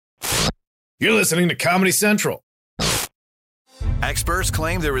You're listening to Comedy Central. Experts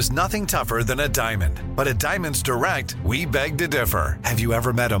claim there is nothing tougher than a diamond. But at Diamonds Direct, we beg to differ. Have you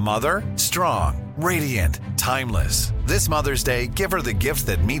ever met a mother? Strong, radiant, timeless. This Mother's Day, give her the gift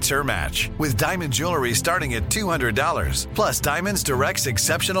that meets her match. With diamond jewelry starting at $200. Plus Diamonds Direct's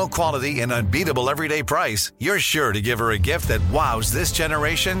exceptional quality and unbeatable everyday price, you're sure to give her a gift that wows this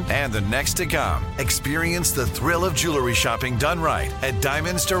generation and the next to come. Experience the thrill of jewelry shopping done right at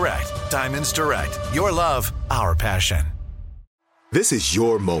Diamonds Direct. Diamonds Direct. Your love, our passion. This is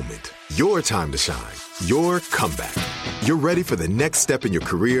your moment, your time to shine, your comeback. You're ready for the next step in your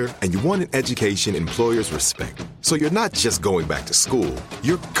career, and you want an education employers respect. So you're not just going back to school,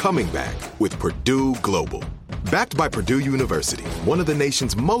 you're coming back with Purdue Global. Backed by Purdue University, one of the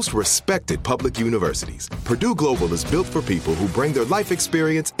nation's most respected public universities, Purdue Global is built for people who bring their life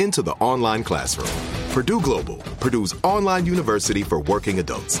experience into the online classroom. Purdue Global, Purdue's online university for working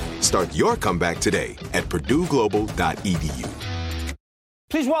adults. Start your comeback today at purdueglobal.edu.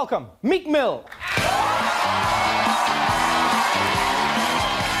 Please welcome Meek Mill.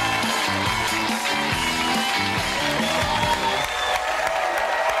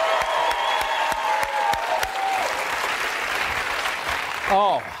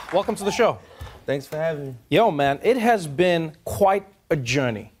 Oh, welcome to the show. Thanks for having me. Yo, man, it has been quite a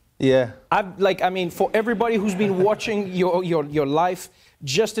journey. Yeah. For everybody who's been watching your life,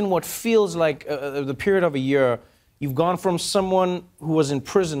 just in what feels like the period of a year, you've gone from someone who was in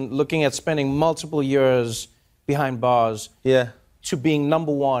prison looking at spending multiple years behind bars to being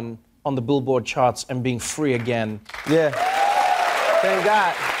 #1 on the Billboard charts and being free again. Yeah. Thank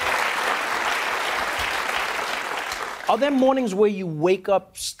God. Are there mornings where you wake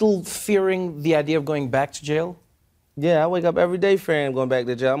up still fearing the idea of going back to jail? Yeah, I wake up every day fearing going back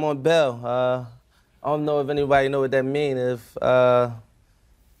to jail. I'm on bail. I don't know if anybody know what that means. If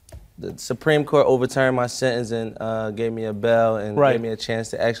the Supreme Court overturned my sentence and gave me a bail and gave me a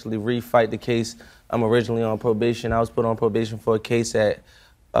chance to actually refight the case. I'm originally on probation. I was put on probation for a case at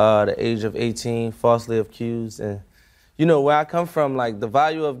the age of 18, falsely accused. And, you know, where I come from, like, the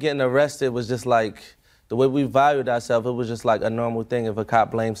value of getting arrested was just like, the way we valued ourselves, it was just like a normal thing. If a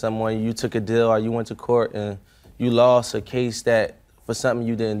cop blamed someone, you took a deal or you went to court and you lost a case that for something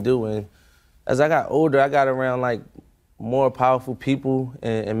you didn't do. And as I got older, I got around, like, more powerful people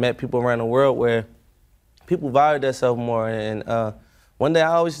and met people around the world where people valued themselves more. And one day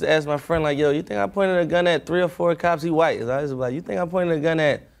I always used to ask my friend, like, yo, you think I pointed a gun at 3 or 4 cops? He white. I was like, you think I pointed a gun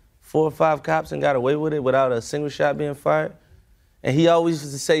at 4 or 5 cops and got away with it without a single shot being fired? And he always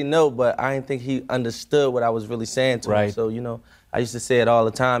used to say no, but I didn't think he understood what I was really saying to him. So, you know, I used to say it all the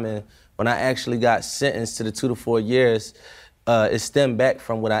time. And when I actually got sentenced to the 2 to 4 years, it stemmed back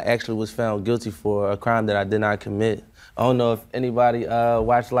from what I actually was found guilty for, a crime that I did not commit. I don't know if anybody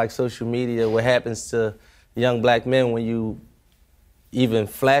watch like social media, what happens to young black men when you even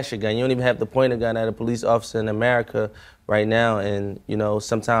flash a gun. You don't even have to point a gun at a police officer in America right now. And, you know,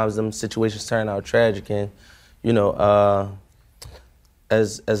 sometimes them situations turn out tragic. And, you know,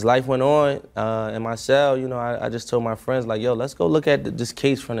 as life went on in my cell, you know, I just told my friends, like, yo, let's go look at this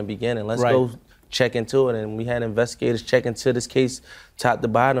case from the beginning. Let's go check into it. And we had investigators check into this case top to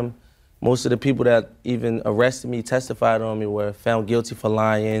bottom. Most of the people that even arrested me, testified on me, were found guilty for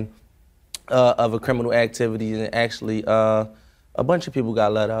lying, of a criminal activity, and actually a bunch of people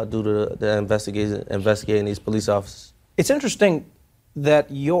got let out due to the investigating these police officers. It's interesting that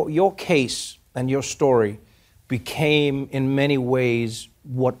your case and your story became, in many ways,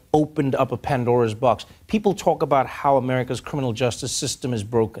 what opened up a Pandora's box. People talk about how America's criminal justice system is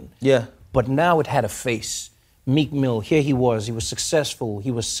broken. Yeah. But now it had a face. Meek Mill, here he was successful,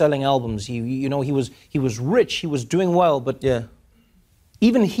 he was selling albums, he was rich, he was doing well, but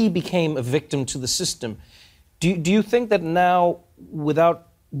even he became a victim to the system. Do you think that now, without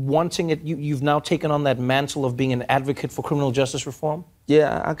wanting it, you've now taken on that mantle of being an advocate for criminal justice reform?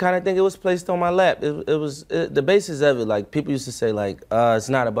 Yeah, I kind of think it was placed on my lap. It was the basis of it. Like, people used to say, like, it's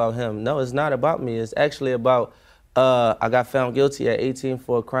not about him. No, it's not about me. It's actually about I got found guilty at 18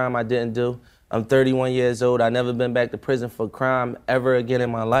 for a crime I didn't do. I'm 31 years old. I've never been back to prison for a crime ever again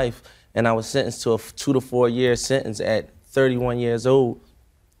in my life. And I was sentenced to a 2 to 4 year sentence at 31 years old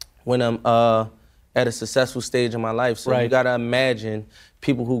when I'm at a successful stage in my life. So you gotta imagine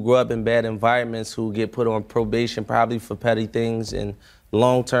people who grow up in bad environments who get put on probation probably for petty things and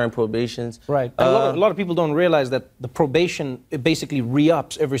long-term probations. Right. And a lot of people don't realize that the probation, it basically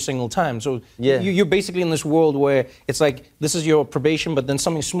re-ups every single time. So you're basically in this world where it's like, this is your probation, but then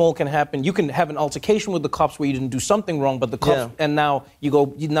something small can happen. You can have an altercation with the cops where you didn't do something wrong, but the cops, and now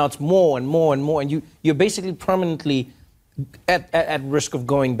now it's more and more and more, and you're basically permanently at risk of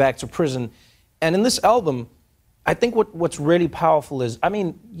going back to prison. And in this album, I think what's really powerful is, I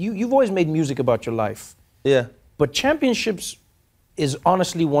mean, you've always made music about your life. Yeah. But Championships is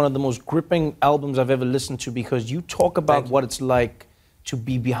honestly one of the most gripping albums I've ever listened to, because you talk about what it's like to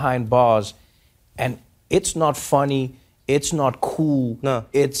be behind bars, and it's not funny, it's not cool. No.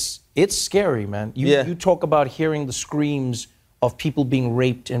 It's scary, man. You talk about hearing the screams of people being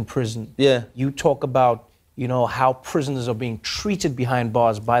raped in prison. Yeah. You talk about, you know, how prisoners are being treated behind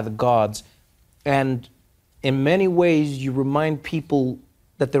bars by the guards. And in many ways, you remind people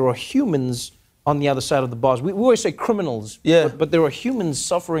that there are humans on the other side of the bars. We always say criminals, but there are humans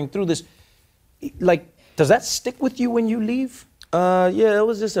suffering through this. Like, does that stick with you when you leave? Yeah, it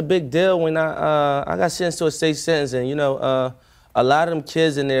was just a big deal when I got sentenced to a state sentence, and you know, a lot of them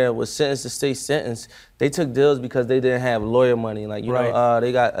kids in there was sentenced to state sentence. They took deals because they didn't have lawyer money. Like, you know,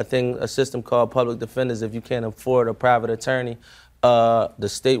 they got a system called public defenders. If you can't afford a private attorney, the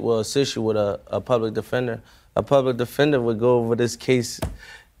state will assist you with a public defender. A public defender would go over this case,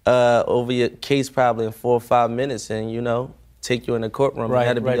 over your case probably in 4 or 5 minutes, and, you know, take you in the courtroom. It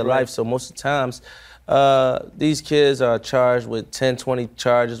had to be your life. So most of the times, these kids are charged with 10, 20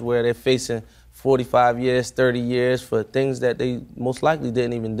 charges where they're facing 45 years, 30 years for things that they most likely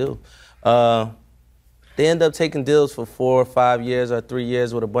didn't even do. They end up taking deals for 4 or 5 years or 3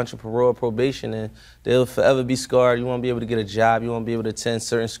 years with a bunch of parole or probation, and they'll forever be scarred. You won't be able to get a job. You won't be able to attend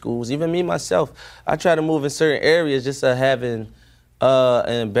certain schools. Even me, myself, I try to move in certain areas just having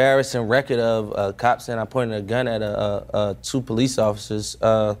an embarrassing record of cops saying I pointed a gun at 2 police officers.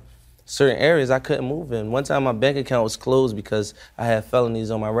 Certain areas I couldn't move in. One time my bank account was closed because I had felonies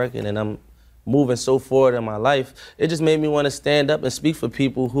on my record, and I'm moving so forward in my life. It just made me want to stand up and speak for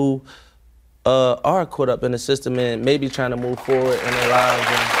people who are caught up in the system and maybe trying to move forward in their lives.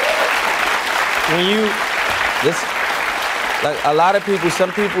 And like a lot of people,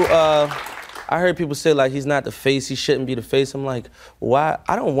 some people, I heard people say like he's not the face, he shouldn't be the face. I'm like, why?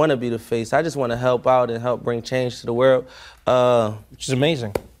 I don't want to be the face. I just want to help out and help bring change to the world. Which is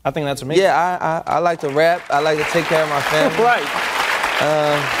amazing. I think that's amazing. Yeah, I like to rap. I like to take care of my family. Right.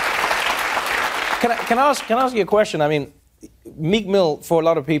 Can I ask you a question? I mean, Meek Mill, for a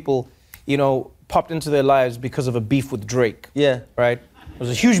lot of people, you know, popped into their lives because of a beef with Drake. Yeah. Right? There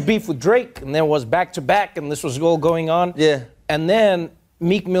was a huge beef with Drake, and there was back-to-back, and this was all going on. Yeah. And then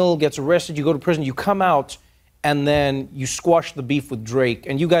Meek Mill gets arrested, you go to prison, you come out, and then you squash the beef with Drake,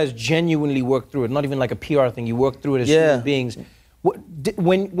 and you guys genuinely work through it, not even like a PR thing, you work through it as human beings.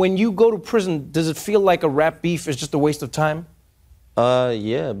 When you go to prison, does it feel like a rap beef is just a waste of time?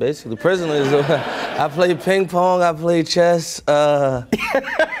 Yeah, basically. Prison is, I play ping pong, I play chess,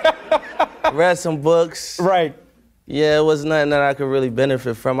 read some books. Right. Yeah, it was nothing that I could really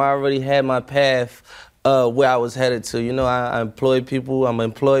benefit from. I already had my path where I was headed to. You know, I employ people, I'm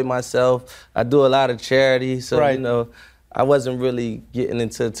employed myself, I do a lot of charity, so, you know, I wasn't really getting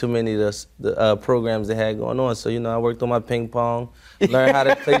into too many of the programs they had going on. So, you know, I worked on my ping pong, learned how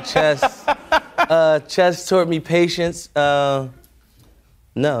to play chess. Chess taught me patience.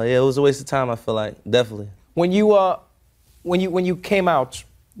 No, yeah, it was a waste of time, I feel like, definitely. When you came out,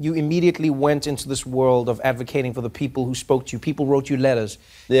 you immediately went into this world of advocating for the people who spoke to you. People wrote you letters.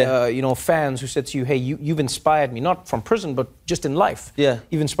 Yeah. You know, fans who said to you, hey, you've inspired me, not from prison, but just in life. Yeah.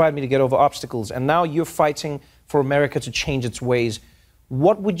 You've inspired me to get over obstacles. And now you're fighting for America to change its ways.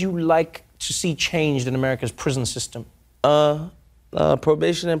 What would you like to see changed in America's prison system?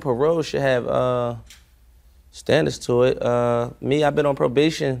 Probation and parole should have standards to it. Me, I've been on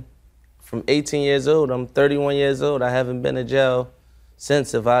probation from 18 years old. I'm 31 years old. I haven't been in jail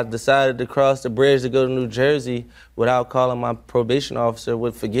since. If I decided to cross the bridge to go to New Jersey without calling my probation officer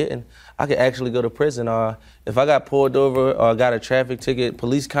with forgetting, I could actually go to prison. Or if I got pulled over or got a traffic ticket,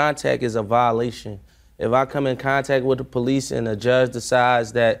 police contact is a violation. If I come in contact with the police and the judge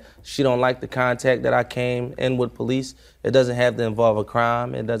decides that she don't like the contact that I came in with police, it doesn't have to involve a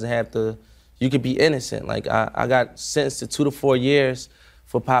crime. It doesn't have to, you could be innocent. Like I got sentenced to 2 to 4 years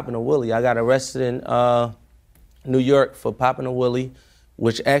for popping a willie. I got arrested in New York for popping a willie,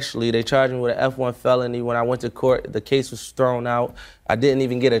 which actually they charged me with an F1 felony. When I went to court, the case was thrown out. I didn't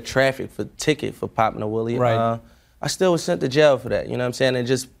even get a traffic ticket for popping a willie. Right. I still was sent to jail for that, you know what I'm saying? And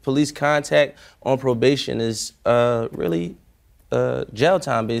just police contact on probation is really jail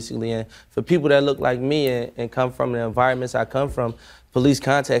time, basically. And for people that look like me and come from the environments I come from, police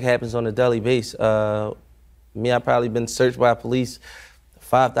contact happens on a daily basis. Me, I've probably been searched by police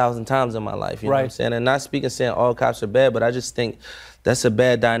 5,000 times in my life, you know what I'm saying? And not speaking saying all cops are bad, but I just think that's a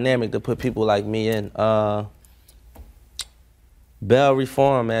bad dynamic to put people like me in. Bail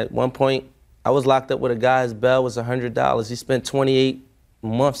reform, at one point, I was locked up with a guy, his bail was $100. He spent 28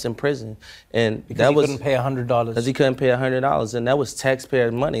 months in prison, and Because that he was couldn't pay $100. because he couldn't pay $100, and that was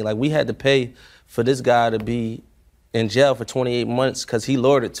taxpayer money. Like, we had to pay for this guy to be in jail for 28 months because he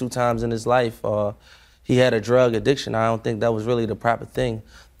lured it 2 times in his life. He had a drug addiction. I don't think that was really the proper thing.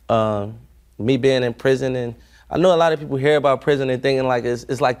 Me being in prison, and I know a lot of people hear about prison and thinking like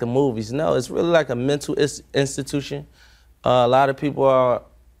it's like the movies. No, it's really like a mental institution. A lot of people are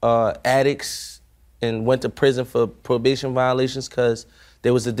addicts and went to prison for probation violations because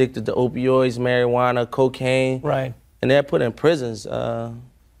they was addicted to opioids, marijuana, cocaine. Right. And they're put in prisons. I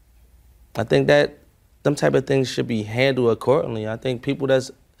think that them type of things should be handled accordingly. I think people that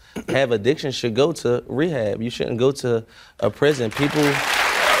have addiction should go to rehab. You shouldn't go to a prison. People,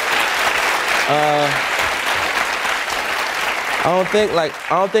 I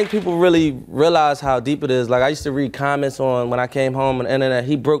don't think people really realize how deep it is. Like, I used to read comments on when I came home on the internet,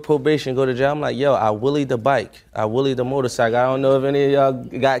 he broke probation, go to jail. I'm like, yo, I willied the bike. I willied the motorcycle. I don't know if any of y'all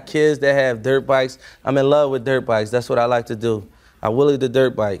got kids that have dirt bikes. I'm in love with dirt bikes. That's what I like to do. I willied the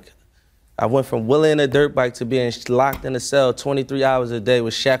dirt bike. I went from willing a dirt bike to being locked in a cell 23 hours a day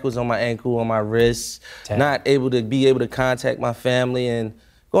with shackles on my ankle, on my wrists, not able to contact my family, and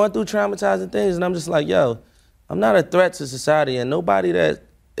going through traumatizing things. And I'm just like, yo, I'm not a threat to society, and nobody that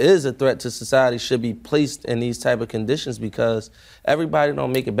is a threat to society should be placed in these type of conditions because everybody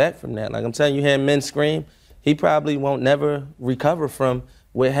don't make it back from that. Like I'm telling you, hearing men scream, he probably won't never recover from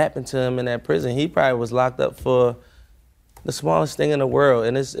what happened to him in that prison. He probably was locked up for the smallest thing in the world,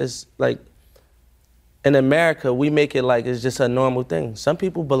 and it's like, in America, we make it like it's just a normal thing. Some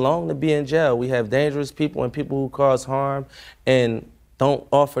people belong to be in jail. We have dangerous people and people who cause harm and don't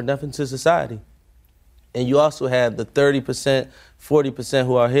offer nothing to society. And you also have the 30%, 40%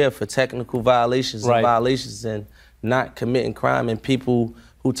 who are here for technical violations and violations and not committing crime, and people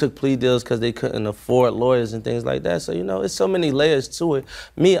who took plea deals because they couldn't afford lawyers and things like that. So, you know, it's so many layers to it.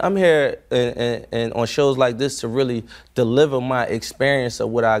 I'm here and on shows like this to really deliver my experience of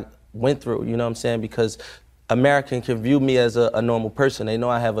what I went through, you know what I'm saying? Because Americans can view me as a normal person. They know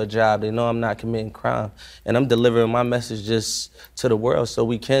I have a job. They know I'm not committing crime. And I'm delivering my message just to the world so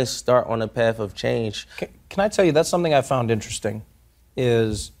we can start on a path of change. Can I tell you, that's something I found interesting,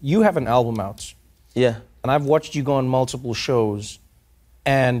 is you have an album out. Yeah. And I've watched you go on multiple shows,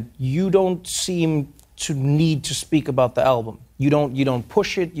 and you don't seem to need to speak about the album. You don't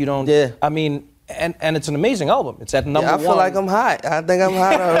push it, you don't, yeah. I mean, and it's an amazing album. It's at number 1. I feel like I'm hot. I think I'm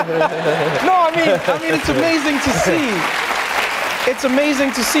hot. No, I mean, it's amazing to see. It's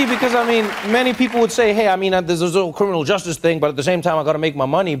amazing to see because, I mean, many people would say, hey, I mean, there's this whole criminal justice thing, but at the same time, I got to make my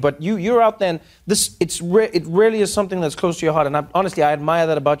money. But you're out there, and it really is something that's close to your heart. And honestly, I admire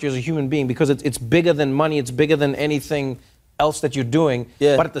that about you as a human being because it's bigger than money. It's bigger than anything else that you're doing.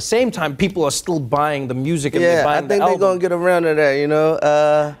 Yeah. But at the same time, people are still buying the music and they're buying the album. I think they're going to get around to that, you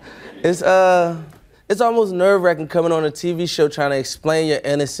know? It's almost nerve-wracking coming on a TV show trying to explain your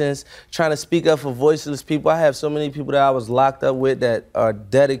innocence, trying to speak up for voiceless people. I have so many people that I was locked up with that are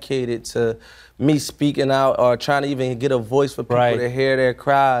dedicated to me speaking out or trying to even get a voice for people to hear their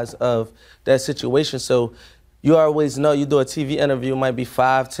cries of that situation. So you always know you do a TV interview, it might be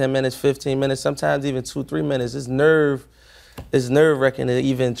 5, 10 minutes, 15 minutes, sometimes even 2, 3 minutes. It's nerve-wracking to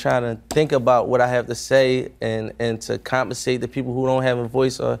even try to think about what I have to say and to compensate the people who don't have a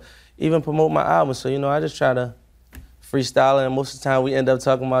voice or even promote my album. So, you know, I just try to freestyle, and most of the time we end up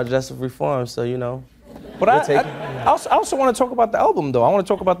talking about justice reform, so, you know. But I also want to talk about the album, though. I want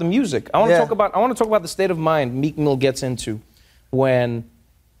to talk about the music. I want to talk about the state of mind Meek Mill gets into when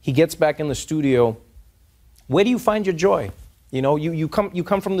he gets back in the studio. Where do you find your joy? You know, you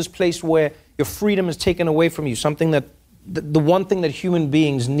come from this place where your freedom is taken away from you, something that the one thing that human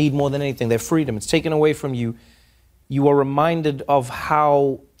beings need more than anything, their freedom. It's taken away from you. You are reminded of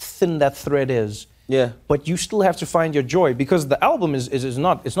how thin that thread is. Yeah. But you still have to find your joy because the album is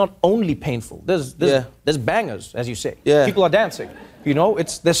not only painful. There's bangers, as you say. Yeah. People are dancing. You know,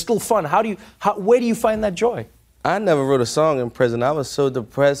 there's still fun. Where do you find that joy? I never wrote a song in prison. I was so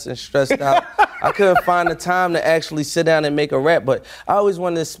depressed and stressed out. I couldn't find the time to actually sit down and make a rap. But I always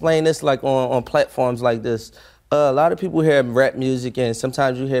wanted to explain this like on platforms like this. A lot of people hear rap music, and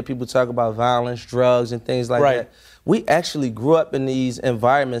sometimes you hear people talk about violence, drugs, and things like that. We actually grew up in these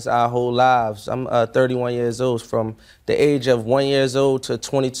environments our whole lives. I'm 31 years old, from the age of 1 year old to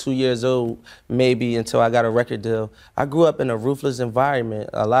 22 years old, maybe, until I got a record deal. I grew up in a ruthless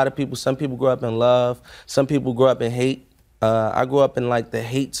environment. Some people grew up in love, some people grew up in hate. I grew up in like the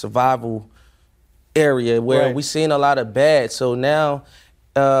hate survival area where we seen a lot of bad. So now,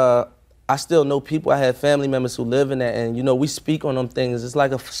 I still know people. I have family members who live in that, and you know, we speak on them things. It's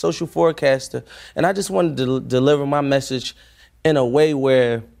like a social forecaster, and I just wanted to deliver my message in a way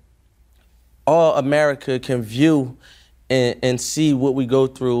where all America can view and see what we go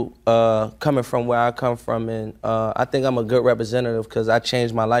through coming from where I come from. And I think I'm a good representative because I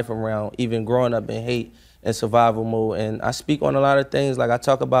changed my life around, even growing up in hate and survival mode. And I speak on a lot of things. Like I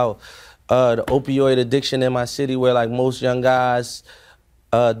talk about the opioid addiction in my city where like most young guys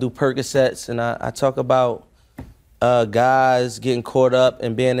do Percocets. And I talk about guys getting caught up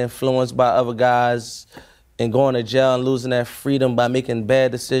and being influenced by other guys and going to jail and losing that freedom by making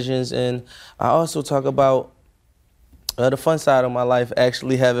bad decisions. And I also talk about the fun side of my life,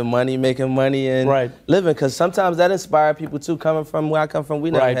 actually having money, making money, and living. Because sometimes that inspired people too. Coming from where I come from, we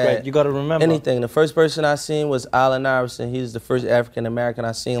never had You got to remember anything. The first person I seen was Allen Iverson. He was the first African American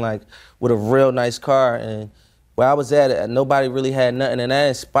I seen like with a real nice car. And where I was at, nobody really had nothing, and that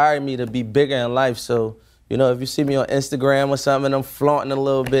inspired me to be bigger in life. So you know, if you see me on Instagram or something, and I'm flaunting a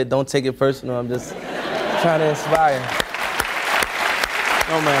little bit, don't take it personal. I'm just trying to inspire.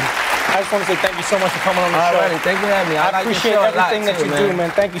 Oh man. I just want to say thank you so much for coming on the show. Alrighty, thank you for having me. I appreciate everything that you do, man.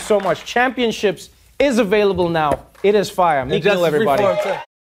 Thank you so much. Championships is available now. It is fire. Meek Mill, everybody.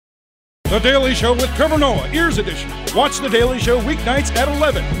 The Daily Show with Trevor Noah, Ears Edition. Watch The Daily Show weeknights at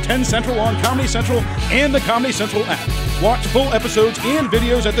 11, 10 Central on Comedy Central and the Comedy Central app. Watch full episodes and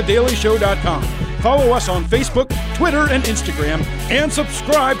videos at thedailyshow.com. Follow us on Facebook, Twitter, and Instagram, and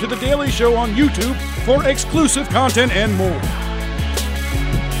subscribe to The Daily Show on YouTube for exclusive content and more.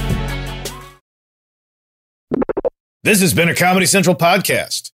 This has been a Comedy Central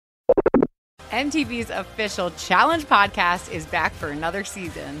podcast. MTV's official Challenge podcast is back for another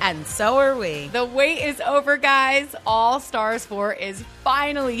season. And so are we. The wait is over, guys. All Stars 4 is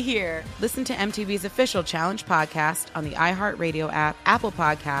finally here. Listen to MTV's official Challenge podcast on the iHeartRadio app, Apple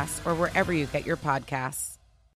Podcasts, or wherever you get your podcasts.